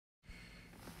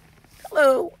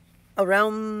Hello,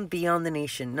 around beyond the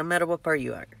nation, no matter what part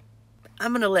you are.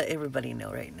 I'm going to let everybody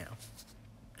know right now.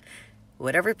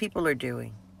 Whatever people are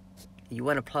doing, you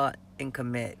want to plot and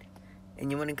commit,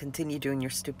 and you want to continue doing your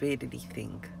stupidity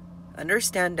thing.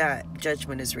 Understand that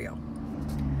judgment is real.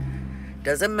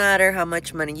 Doesn't matter how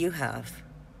much money you have.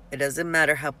 It doesn't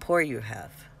matter how poor you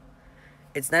have.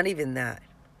 It's not even that.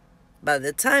 By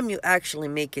the time you actually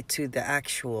make it to the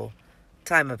actual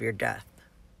time of your death,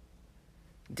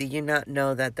 do you not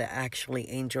know that the actually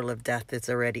angel of death is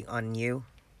already on you?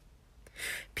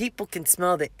 People can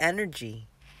smell the energy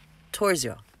towards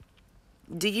you.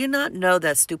 Do you not know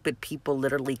that stupid people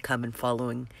literally come and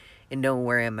following and know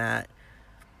where I'm at?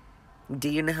 Do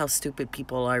you know how stupid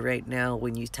people are right now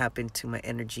when you tap into my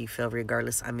energy field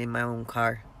regardless I'm in my own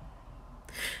car?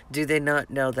 Do they not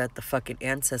know that the fucking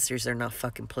ancestors are not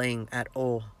fucking playing at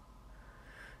all?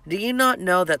 Do you not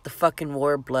know that the fucking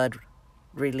war blood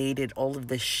related all of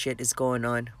this shit is going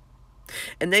on?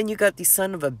 And then you got these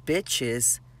son of a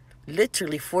bitches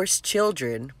literally force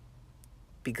children,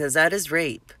 because that is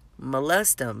rape,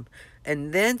 molest them,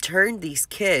 and then turn these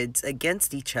kids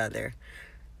against each other.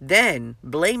 Then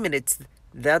blame it's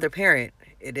the other parent.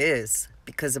 It is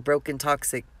because of broken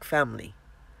toxic family.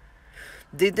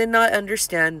 They did not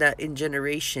understand that in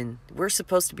generation, we're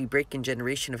supposed to be breaking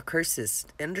generation of curses.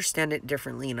 Understand it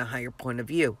differently in a higher point of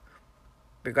view,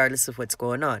 regardless of what's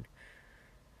going on.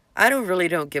 I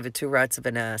don't give a two rats of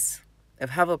an ass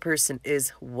of how a person is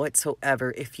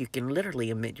whatsoever if you can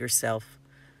literally admit yourself.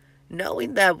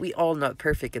 Knowing that we all not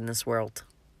perfect in this world.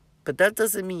 But that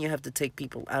doesn't mean you have to take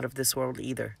people out of this world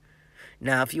either.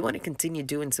 Now, if you want to continue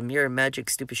doing some mirror magic,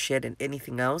 stupid shit, and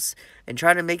anything else, and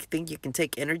try to make you think you can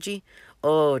take energy,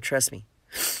 oh, trust me.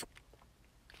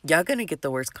 Y'all gonna get the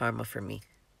worst karma from me.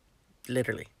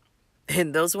 Literally.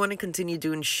 And those want to continue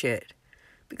doing shit.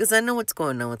 Because I know what's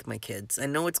going on with my kids. I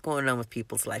know what's going on with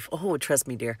people's life. Oh, trust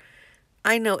me, dear.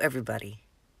 I know everybody.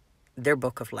 Their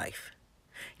book of life.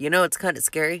 You know what's kind of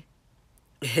scary?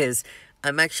 Is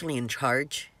I'm actually in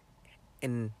charge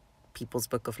in people's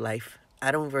book of life. I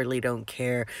don't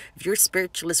care if you're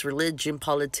spiritualist, religion,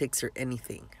 politics, or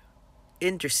anything.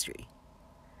 Industry.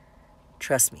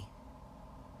 Trust me.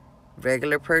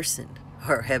 Regular person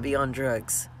or heavy on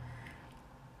drugs.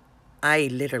 I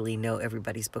literally know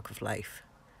everybody's book of life.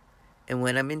 And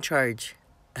when I'm in charge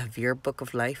of your book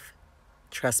of life,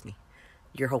 trust me,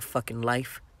 your whole fucking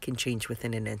life can change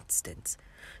within an instant.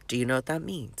 Do you know what that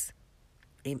means?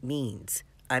 It means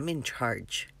I'm in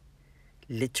charge,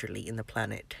 literally, in the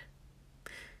planet.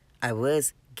 I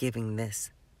was giving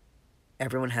this.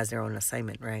 Everyone has their own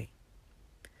assignment, right?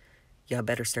 Y'all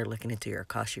better start looking into your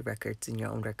Akashi records and your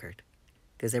own record.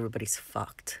 Because everybody's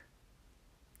fucked.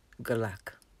 Good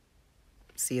luck.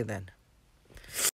 See you then.